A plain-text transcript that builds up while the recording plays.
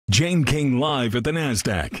Jane King Live at the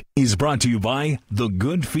NASDAQ is brought to you by The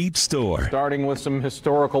Good Feet Store. Starting with some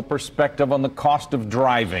historical perspective on the cost of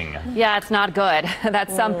driving. Yeah, it's not good.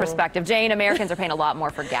 That's some perspective. Jane, Americans are paying a lot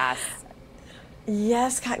more for gas.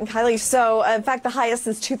 Yes, Kat and Kylie. So, in fact, the highest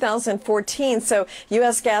since 2014. So,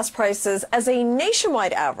 U.S. gas prices, as a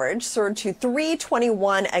nationwide average, soared to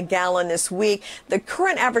 $3.21 a gallon this week. The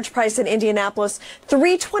current average price in Indianapolis,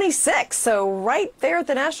 $3.26. So, right there at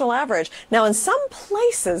the national average. Now, in some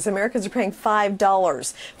places, Americans are paying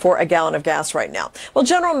 $5 for a gallon of gas right now. Well,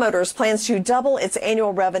 General Motors plans to double its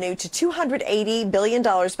annual revenue to $280 billion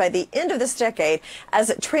by the end of this decade as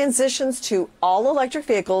it transitions to all-electric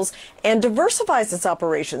vehicles and diversifies its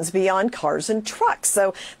operations beyond cars and trucks.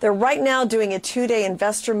 So they're right now doing a two-day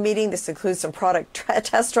investor meeting. This includes some product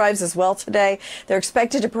test drives as well today. They're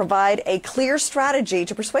expected to provide a clear strategy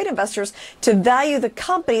to persuade investors to value the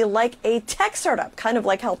company like a tech startup, kind of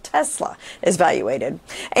like how Tesla is valuated.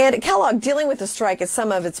 And Kellogg dealing with the strike at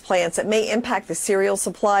some of its plants. It may impact the cereal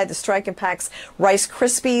supply. The strike impacts Rice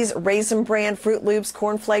Krispies, Raisin Bran, Fruit Loops,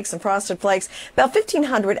 Corn Flakes, and Frosted Flakes. About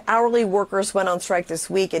 1,500 hourly workers went on strike this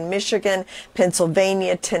week in Michigan,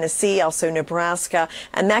 Pennsylvania, Tennessee, also Nebraska,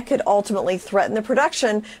 and that could ultimately threaten the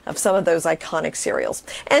production of some of those iconic cereals.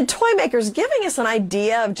 And toy makers giving us an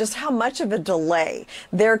idea of just how much of a delay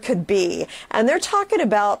there could be. And they're talking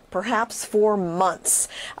about perhaps 4 months.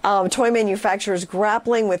 Toy manufacturers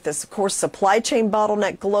grappling with this, of course, supply chain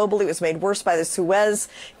bottleneck globally. It was made worse by the Suez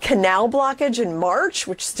Canal blockage in March,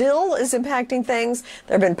 which still is impacting things.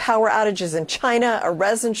 There have been power outages in China, a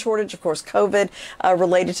resin shortage, of course, COVID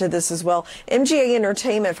related to this as well. MGA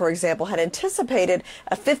Entertainment, for example, had anticipated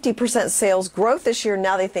a 50% sales growth this year.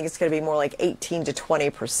 Now they think it's going to be more like 18 to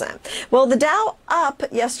 20%. Well, the Dow up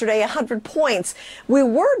yesterday 100 points. We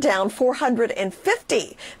were down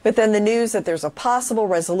 450. But then the news that there's a possible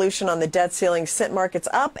resolution on the debt ceiling sent markets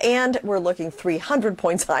up, and we're looking 300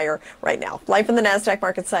 points higher right now. Live from the NASDAQ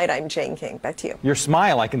market site, I'm Jane King. Back to you. Your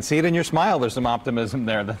smile, I can see it in your smile. There's some optimism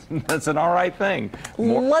there. That's an all right thing.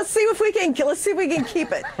 Let's see if we can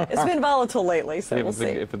keep it. It's been volatile lately, so we'll see.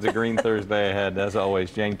 If it's a green Thursday ahead, as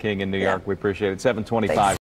always, Jane King in New York, we appreciate it. 7:25.